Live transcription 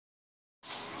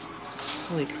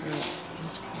Holy crap.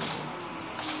 That's crazy.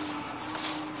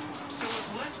 So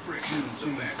with less friction, the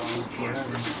back wheels can't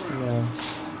grip the ground. Yeah.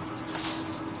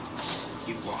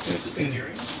 He locks the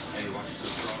steering and he locks the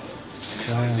throttle. And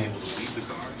now he's able to leave the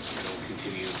car and it'll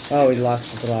continue. Oh, he locks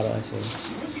the throttle, I see.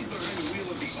 Once he's behind the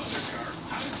wheel of the other car,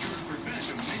 how does George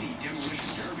prevent a mini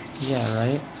demolition derby? Yeah,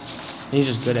 right? He's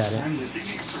just good at it. He needs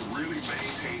to really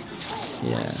maintain control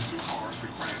Yeah. once the two cars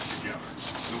would crash together.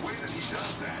 The way that he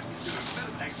does that is instead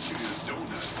of executing a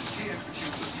donut, he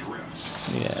executes a drift.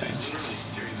 Yeah. So he's literally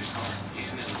steering the car in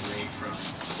and away from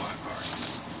the black car.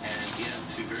 And he has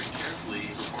to very carefully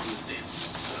perform the stance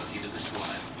so he doesn't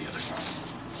collide with the other car.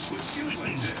 With skills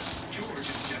like this, George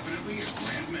is definitely a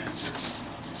grandmaster.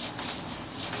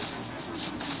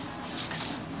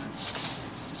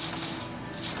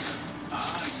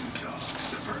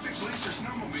 The perfect place for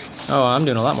snowmobiles. Oh, I'm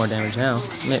doing a lot more damage now.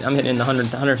 I'm hitting the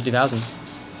 150,000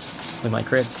 with my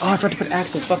crits. Oh, I forgot to put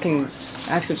Axe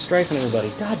of Strife on everybody.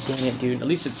 God damn it, dude. At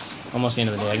least it's almost the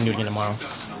end of the day. I can do it again tomorrow.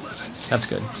 That's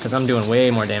good, because I'm doing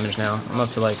way more damage now. I'm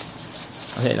up to like,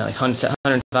 I'm hitting like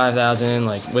 105,000,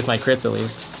 like with my crits at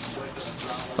least.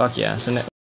 Fuck yeah. So now,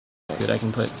 dude, I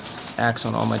can put Axe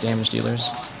on all my damage dealers.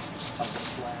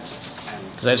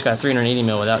 Because I just got 380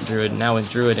 mil without Druid. Now with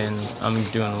Druid in, I'm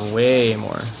doing way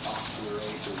more.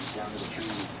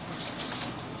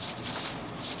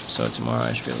 So tomorrow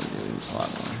I should be able to do a lot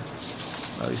more.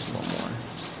 Or at least a little more.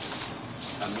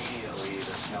 Immediately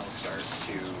the snow starts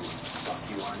to suck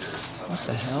you under. So What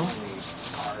the hell?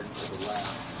 hard to the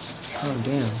left. Oh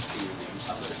damn. To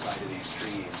the other side of these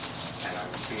trees. And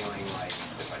I'm feeling like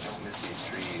if I don't miss these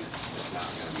trees, it's not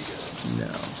gonna be good.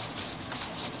 No.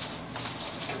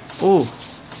 Ooh.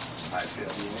 I feel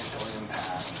the initial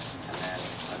impact, and then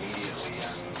immediately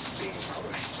I'm being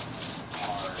pushed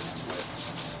hard with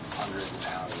hundreds of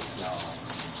pounds of snow.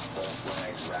 Both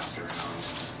legs wrapped around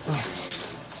the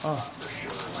trees, and for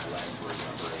sure my legs were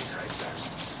gonna break right then.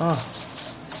 Oh.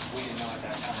 We didn't know at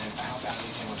that time how badly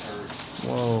Tim was hurt,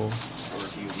 Whoa. or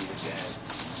if he was even dead.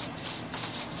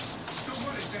 So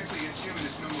what exactly had Tim and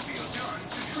his snowmobile done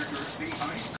to trigger the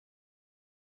ice?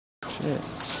 Shit.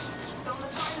 So on the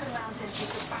side of the mountain is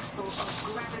a battle of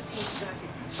gravity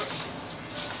versus friction.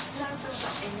 Snow builds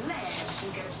up in layers. You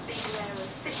get a big layer of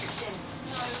thick, dense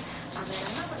snow, and then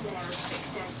another layer of thick,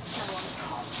 dense snow on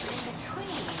top. But in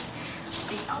between,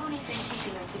 the only thing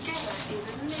keeping them together is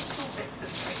a little bit of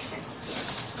friction. So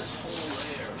this whole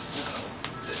layer of snow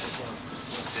that just wants to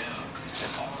slip down,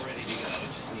 it's all ready to go.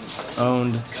 It just needs to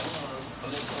Owned. come on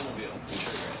the snowmobile and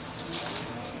trigger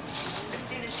it. As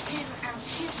soon as Tim adds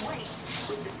his weight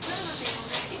with the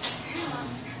snowmobile, it's too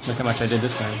much. Look how much I did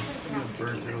this time. Isn't enough to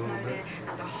keep the snow there,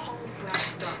 and the whole slab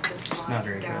starts to slide Not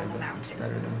very down good, the but mountain.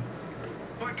 better than.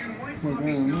 But can white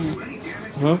fluffy snow do any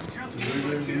damage to Huh?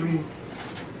 a Tim?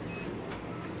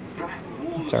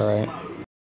 It's alright.